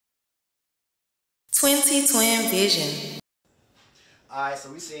Twin Vision. Alright,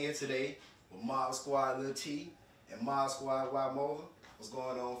 so we sitting here today with Mob Squad Lil T and Mob Squad YMola. What's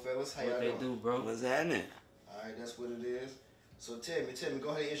going on, fellas? How y'all doing? What they do, bro? What's happening? Alright, that's what it is. So tell me, go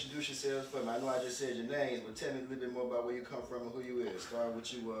ahead and introduce yourselves for me. I know I just said your names, but tell me a little bit more about where you come from and who you is. Start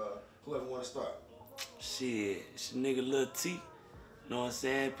with you, whoever want to start. Shit, it's your nigga Lil T. You know what I'm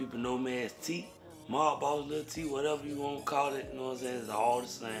saying? People know me as T. Mob Boss Lil T, whatever you want to call it. You know what I'm saying? It's all the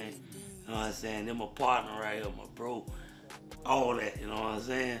same. You know what I'm saying? They're my partner right here, my bro. All that, you know what I'm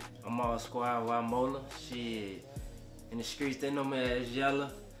saying? I'm all squad YMola. Shit. In the streets, they know me as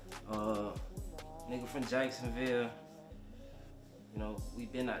Yella. Nigga from Jacksonville. You know, we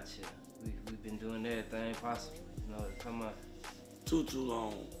been out here. We been doing everything possible. You know, come on. Too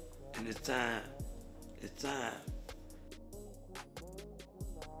long. And it's time. It's time.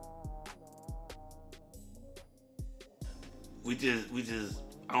 We just,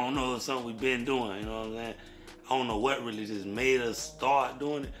 I don't know, it's something we been doing, you know what I'm saying? I don't know what really just made us start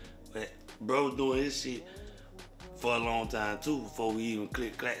doing it, but bro doing his shit for a long time too, before we even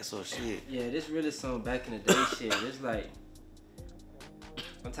click clacks or shit. Yeah, this really some back in the day shit. It's like,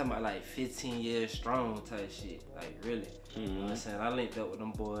 I'm talking about like 15 years strong type shit, like really. You know what I'm saying? I linked up with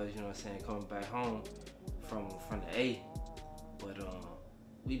them boys, you know what I'm saying, coming back home from the A. But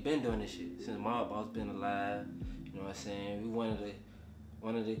we been doing this shit since Mob Boss been alive. You know what I'm saying? We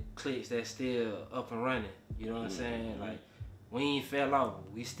one of the cliques that's still up and running. You know what I'm saying? Like, we ain't fell off.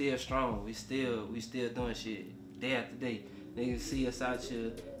 We still strong. We still doing shit day after day. Niggas see us out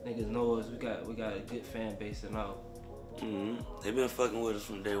here. Niggas know us. We got a good fan base and all. They been fucking with us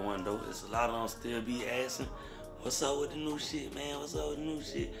from day one though. It's a lot of them still be asking, what's up with the new shit, man? What's up with the new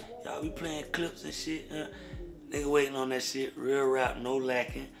shit? Y'all be playing clips and shit, huh? Nigga waiting on that shit. Real rap, no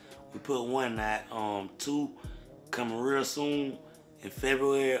lacking. We put one out, 2 coming real soon in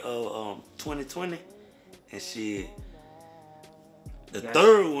February of 2020. And shit, the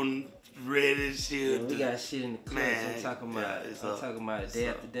third one ready as shit. Yeah, we got shit in the clips. Man, I'm talking about day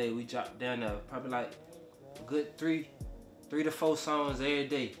after day. We dropped down there probably like a good 3 to 4 songs every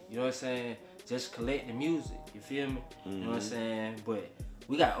day. You know what I'm saying? Just collecting music. You feel me? You know what I'm saying? But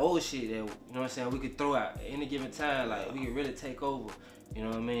we got old shit that, you know what I'm saying, we could throw out at any given time. Like, we could really take over. You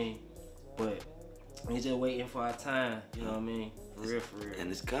know what I mean? But we just waiting for our time. You know what I mean? For real.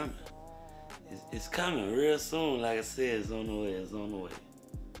 And it's coming. It's coming real soon. Like I said, it's on the way. It's on the way.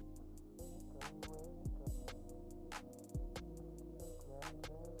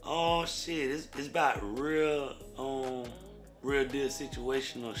 Oh shit! It's about real deal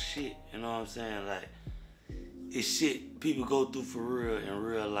situational shit. You know what I'm saying? Like, it's shit people go through for real in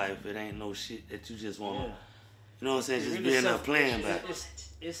real life. It ain't no shit that you just want to. Yeah. You know what I'm saying? Just really being up playing back.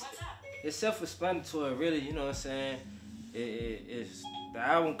 It's self-explanatory, really. You know what I'm saying? It's the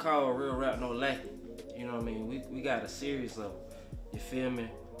album called Real Rap No Lacking. You know what I mean? We got a series of them. You feel me?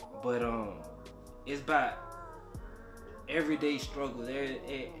 But it's about everyday struggles,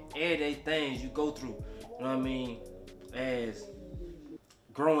 everyday things you go through. You know what I mean? As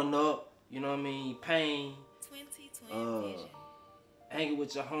growing up, you know what I mean? Pain, hanging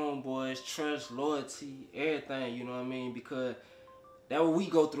with your homeboys, trust, loyalty, everything. You know what I mean? Because that's what we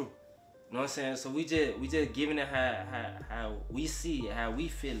go through. You know what I'm saying? So we just giving it how we see it, how we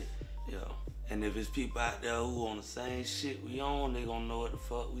feel it. Yeah. And if it's people out there who on the same shit we on, they gonna know what the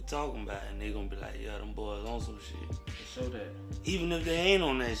fuck we talking about, and they gonna be like, yeah, them boys on some shit. To show that. Even if they ain't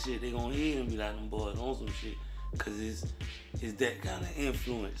on that shit, they gonna hear and be like, them boys on some shit, cause it's that kind of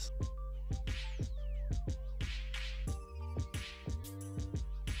influence.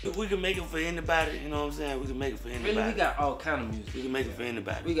 If we can make it for anybody, you know what I'm saying? We can make it for anybody. Really, we got all kind of music. We can make it for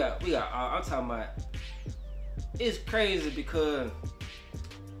anybody. We got I'm talking about, it's crazy because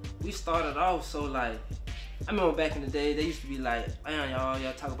we started off so like, I remember back in the day, they used to be like, man,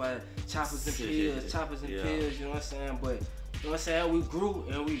 y'all talk about choppers and pills, pills, you know what I'm saying? But, you know what I'm saying, we grew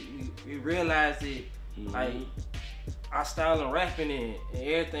and we realized that, like, our style of rapping and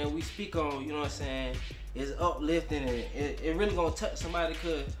everything we speak on, you know what I'm saying, is uplifting, and it really gonna touch somebody,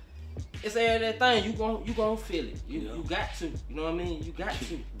 cause it's everyday thing. You gonna feel it. You got to. You know what I mean? You got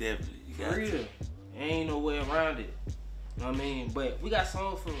to. Definitely. You got for real. to. Ain't no way around it. You know what I mean? But we got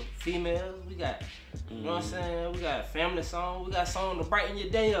songs for females. We got, you know what I'm saying? We got family songs. We got songs to brighten your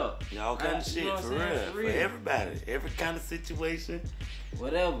day up. All kind of shit, you know for real. For everybody. Every kind of situation.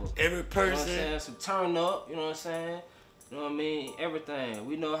 Whatever. Every person. You know what I'm saying? Some turn up, you know what I'm saying? You know what I mean? Everything.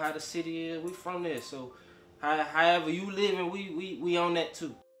 We know how the city is. We from there. So however you living, we on that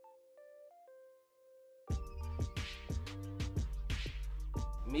too.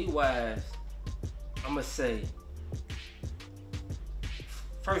 Me wise, I'ma say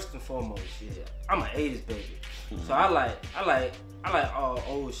first and foremost, shit, I'm an 80s baby. So I like all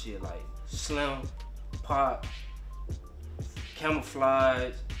old shit like Slim, Pop,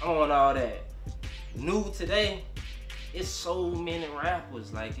 Camouflage. I want all that. New today, it's so many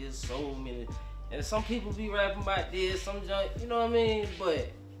rappers. Like it's so many, and some people be rapping about this, some junk. You know what I mean? But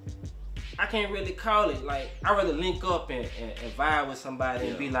I can't really call it. Like I rather link up and vibe with somebody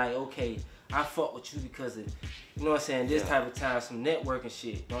and be like, okay, I fuck with you because of, you know what I'm saying, this type of time, some networking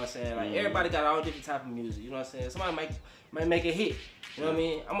shit. You know what I'm saying? Like everybody got all different type of music. You know what I'm saying? Somebody might make a hit. You know what I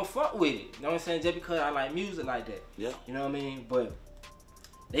mean? I'ma fuck with it. You know what I'm saying? Just because I like music like that. Yeah. You know what I mean? But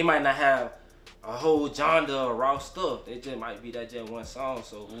they might not have a whole genre of raw stuff. They just might be that just one song.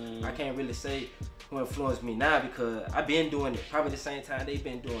 So I can't really say who influenced me now because I've been doing it probably the same time they've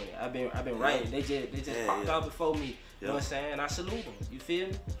been doing it. I've been writing. They just popped out before me. You know what I'm saying? And I salute them. You feel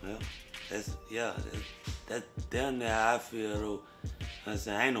me? Yeah. That's down there how I feel though. You know what I'm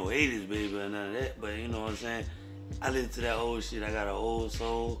saying? I ain't no 80s baby or none of that, but you know what I'm saying? I listen to that old shit. I got an old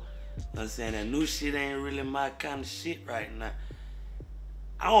soul. You know what I'm saying? That new shit ain't really my kind of shit right now.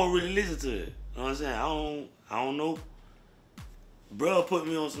 I don't really listen to it. You know what I'm saying? I don't know. Bro put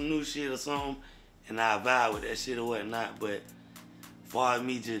me on some new shit or something and I vibe with that shit or whatnot, but far as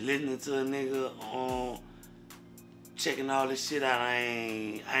me just listening to a nigga checking all this shit out, I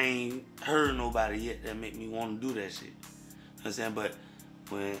ain't heard nobody yet that make me want to do that shit. You know what I'm saying? But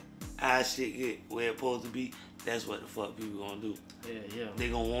when our shit get where it's supposed to be, that's what the fuck people gonna do. Yeah. They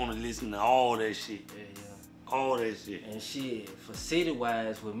gonna wanna listen to all that shit. Yeah. All that shit. And shit, for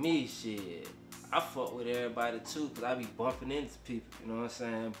city-wise with me, shit, I fuck with everybody too, cause I be bumping into people, you know what I'm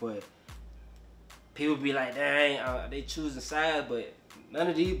saying? But people be like, they choosing sides, but none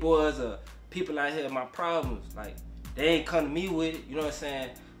of these boys are people out here my problems. Like, they ain't come to me with it, you know what I'm saying?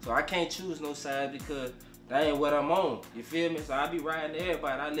 So I can't choose no side because that ain't what I'm on. You feel me? So I be riding to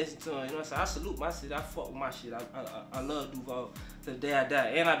everybody. I listen to them. You know what I'm saying? I salute my shit. I fuck with my shit. I love Duval to the day I die.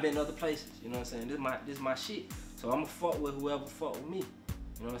 And I've been other places. You know what I'm saying? This my shit. So I'ma fuck with whoever fuck with me.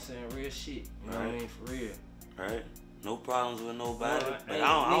 You know what I'm saying? Real shit. You know what I mean? For real. Right. No problems with nobody. But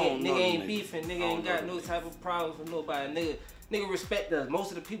I don't know. Nigga ain't beefing. Nigga ain't got no type of problems with nobody. Nigga respect us.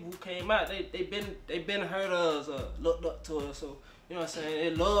 Most of the people who came out, they been heard of us, looked up to us. So you know what I'm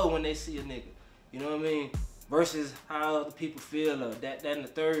saying? They love when they see a nigga. You know what I mean? Versus how other people feel that and the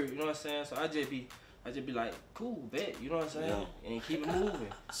third. You know what I'm saying? So I just be like, cool, bet. You know what I'm saying? And keep it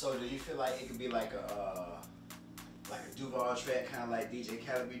moving. So do you feel like it could be like a Duval track, kind of like DJ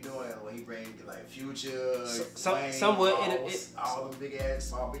Khaled be doing, where he bring like Future, Wayne, somewhat all them big ass,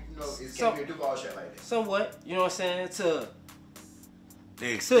 small, you know, it can't be a Duval track like that. Somewhat, you know what I'm saying? To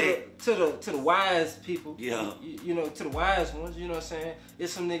the wise people, you know, to the wise ones, you know what I'm saying?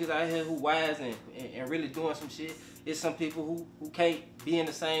 It's some niggas out here who wise and really doing some shit. It's some people who can't be in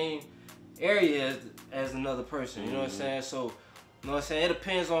the same area as another person, you know what I'm saying? So, you know what I'm saying? It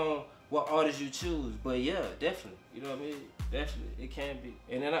depends on what artist you choose, but yeah, definitely, you know what I mean? Definitely, it can be.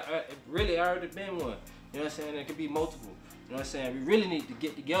 And then I already been one, you know what I'm saying? It could be multiple. You know what I'm saying? We really need to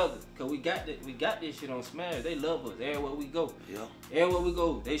get together because we got this shit on Smash. They love us everywhere we go. Yeah. Everywhere we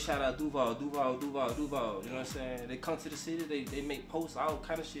go, they shout out Duval. You know what I'm saying? They come to the city, they make posts, all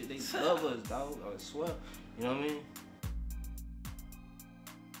kind of shit. They love us, dog. I swear. You know what I mean?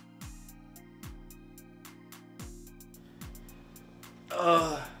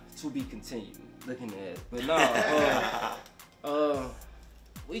 To be continued. Looking at it, but no.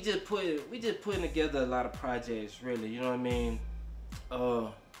 We just putting together a lot of projects, really. You know what I mean?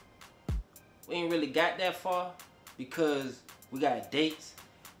 We ain't really got that far because we got dates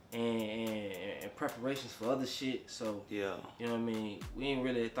and preparations for other shit. So yeah, you know what I mean? We ain't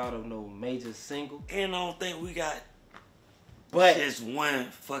really thought of no major single. And I don't think we got just one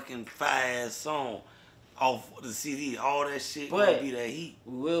fucking fire-ass song off the CD. All that shit gonna be that heat.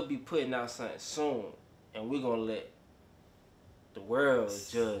 We will be putting out something soon, and we're gonna let the world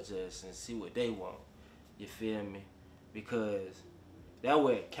judge us and see what they want. You feel me? Because that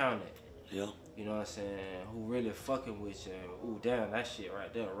way it counted. Yeah. You know what I'm saying? Who really fucking with you? Ooh, damn, that shit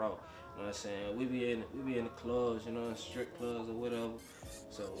right there, raw. You know what I'm saying? We be in the clubs, you know, strip clubs or whatever.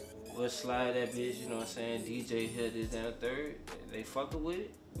 So we'll slide that bitch. You know what I'm saying? DJ here, this, and the third. They fucking with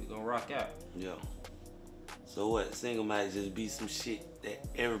it. We gonna rock out. Yeah. So what? Single might just be some shit that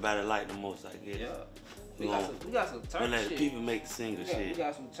everybody like the most, I guess. Yeah. We got some turn shit. We let the people make the single shit. We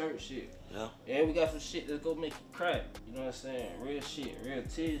got some turn shit. Yeah. And we got some shit that's gonna make you cry. You know what I'm saying? Real shit. Real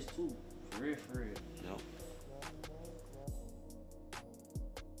tears too. For real. Yeah.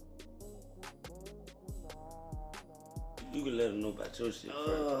 You can let them know about your shit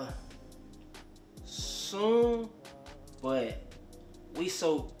first. Soon, but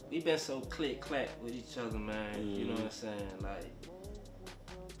we been so click clack with each other, man. You know what I'm saying? Like,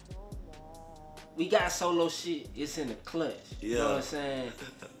 we got solo shit. It's in the clutch. You know what I'm saying?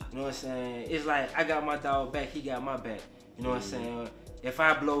 You know what I'm saying? It's like I got my dog back, he got my back. You know what I'm saying? If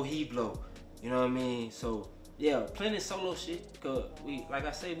I blow, he blow. You know what I mean? So yeah, plenty of solo shit. Cause we, like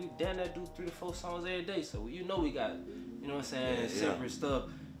I say, we down there do 3 to 4 songs every day. So you know we got, you know what I'm saying, separate stuff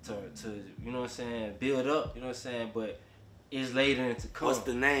to you know what I'm saying, build up. You know what I'm saying? But it's later into come. What's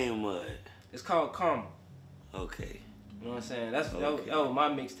the name of it? It's called Karma. Okay. You know what I'm saying? That was my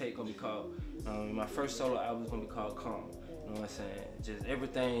mixtape gonna be called. My first solo album is gonna be called Karma. You know what I'm saying? Just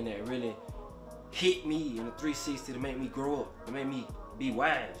everything that really hit me in a 360 to make me grow up, to make me be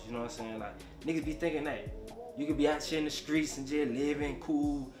wise. You know what I'm saying? Like, niggas be thinking that you could be out here in the streets and just living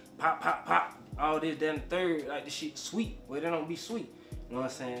cool, pop, pop, pop, all this, that, and the third, like the shit sweet. Well, they don't be sweet. You know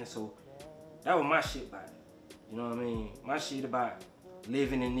what I'm saying? So that was my shit about it. You know what I mean? My shit about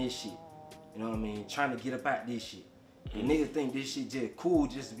living in this shit. You know what I mean? Trying to get up out this shit. And niggas think this shit just cool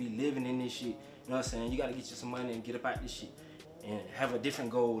just to be living in this shit. You know what I'm saying? You gotta get you some money and get up out this shit. And have a different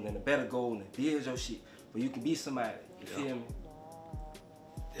goal and a better goal and build your shit. But you can be somebody. You feel me?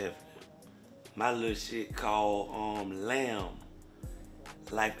 Definitely. My little shit called Lamb.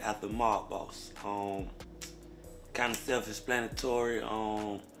 Life After Mob Boss. Kind of self-explanatory.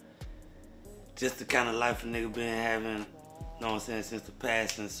 Just the kind of life a nigga been having, you know what I'm saying, since the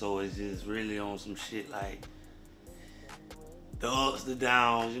passing. So it's just really on some shit like the ups, the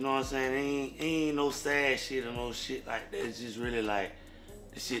downs, you know what I'm saying? Ain't no sad shit or no shit like that. It's just really like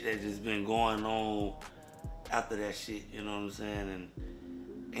the shit that just been going on after that shit, you know what I'm saying?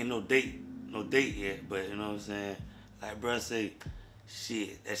 And ain't no date yet, but you know what I'm saying? Like bruh say,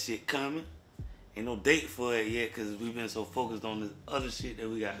 shit, that shit coming. Ain't no date for it yet because we've been so focused on this other shit that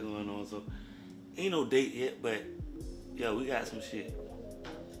we got going on. So ain't no date yet, but yeah, we got some shit.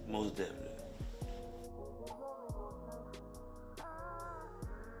 Most definitely.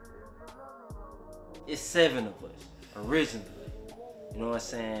 It's 7 of us, originally. You know what I'm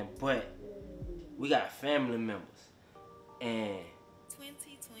saying? But we got family members. And 20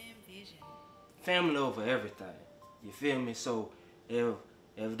 Twin Vision. family over everything. You feel me? So if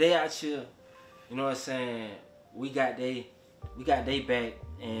they out here, you know what I'm saying, we got they back,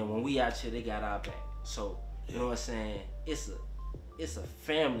 and when we out here, they got our back. So, you know what I'm saying? It's a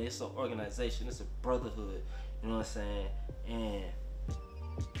family, it's an organization, it's a brotherhood. You know what I'm saying? And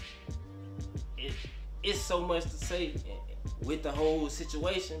it's so much to say with the whole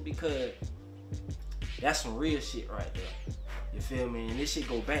situation because that's some real shit right there. You feel me? And this shit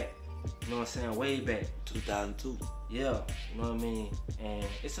go back. You know what I'm saying? Way back. 2002. Yeah, you know what I mean? And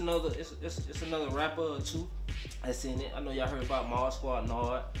it's another rapper or two that's in it. I know y'all heard about mobsquad,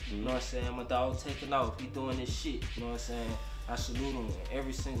 Nard. You know what I'm saying? My dog taking off. He doing this shit. You know what I'm saying? I salute him in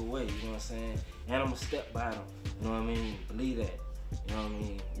every single way. You know what I'm saying? And I'm gonna step by him. You know what I mean? Believe that. You know what I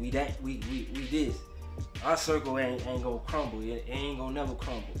mean? We this. Our circle ain't gonna crumble. It ain't gonna never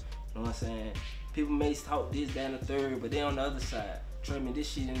crumble. You know what I'm saying? People may talk this, that, and the third, but they on the other side. Trust me, this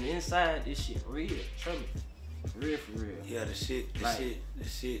shit in the inside, this shit real. Trust me. For real. Yeah, the shit.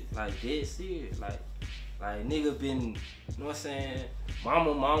 Like dead serious. Like nigga been, you know what I'm saying,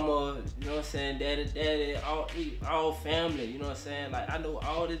 mama, you know what I'm saying, daddy, all family, you know what I'm saying? Like I know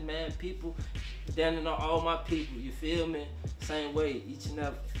all this man people, down to know all my people, you feel me? Same way, each and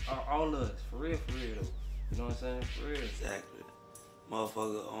every, all of us, for real though. You know what I'm saying? For real. Exactly.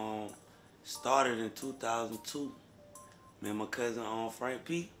 Motherfucker, started in 2002. Me and my cousin Frank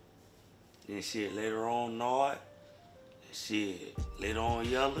P. Then shit, later on Nard. Shit, later on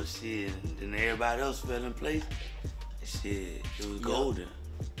Yellow. Shit, and then everybody else fell in place. Shit, it was golden.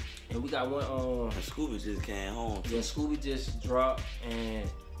 And we got one and Scooby just came home. Yeah, Scooby just dropped, and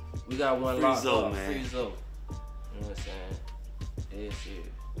we got one locked up. Man. Free Zoe. You know what I'm saying? Yeah, shit.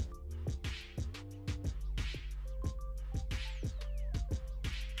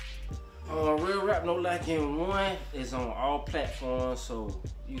 Real Rap No Lacking 1 is on all platforms, so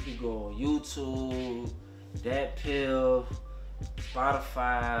you can go on YouTube, Dat Pill,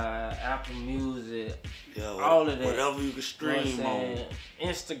 Spotify, Apple Music, all of that. Whatever you can stream, you know on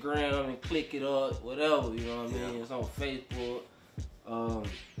Instagram and click it up, whatever, you know what I mean? It's on Facebook.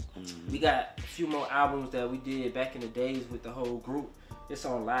 We got a few more albums that we did back in the days with the whole group. It's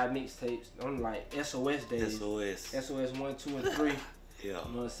on live mixtapes, on like SOS days. SOS 1, 2, and 3. Yeah. You know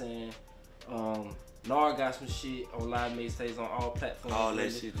what I'm saying? Nard got some shit on live mixtapes on all platforms. All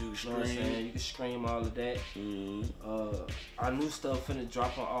that shit you can stream. You know what I'm saying? You can stream all of that. Our new stuff finna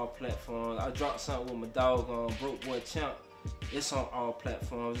drop on all platforms. I dropped something with my dog on Broke Boy Champ. It's on all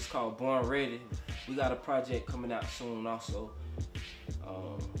platforms. It's called Born Ready. We got a project coming out soon also.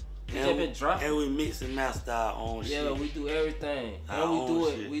 And we mix and master our own shit. Yeah, we do everything.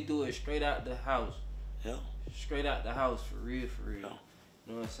 We do it straight out the house. Yeah. Straight out the house, for real, for real. Yeah.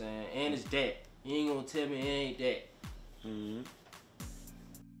 You know what I'm saying? And it's that. You ain't gonna tell me it ain't that. Mm-hmm.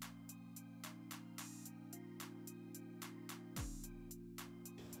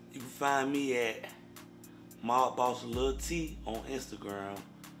 You can find me at Mob Boss Lil T on Instagram,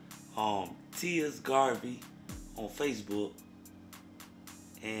 Tia's Garvey on Facebook,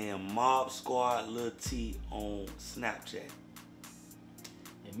 and Mob Squad Lil T on Snapchat.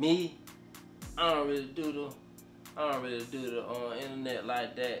 And me, I don't really do the internet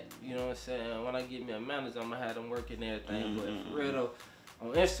like that. You know what I'm saying? When I get me a manager, I'm gonna have them working everything. But for real though,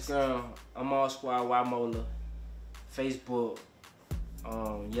 on Instagram, I'm Mob Squad YMola. Facebook,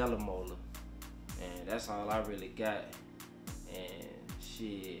 YMola. And that's all I really got. And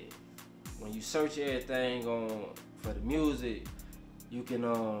shit, when you search everything for the music, you can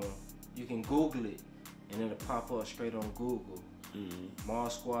Google it, and it'll pop up straight on Google.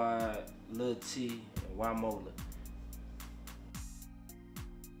 Mob Squad, Lil T, and YMola.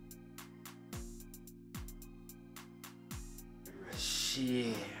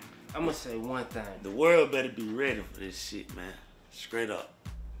 Shit, I'm gonna say one thing. The world better be ready for this shit, man. Straight up.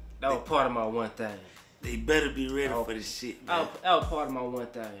 That was part of my one thing. They better be ready for this shit, man. That was part of my one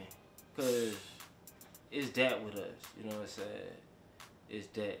thing. Cause it's that with us. You know what I'm saying? It's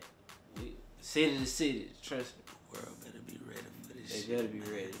that. City to city, trust me. The world better be ready for this shit. They better be man.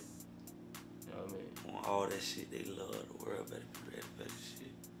 ready. You know what I mean? On all that shit they love, the world better be ready for this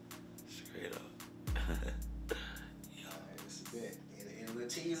shit. Straight up. Yeah. It's a bet. And a little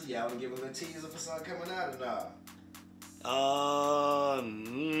teaser, y'all wanna give a little teaser for something coming out or not?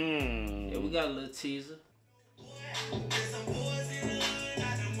 Yeah, we got a little teaser.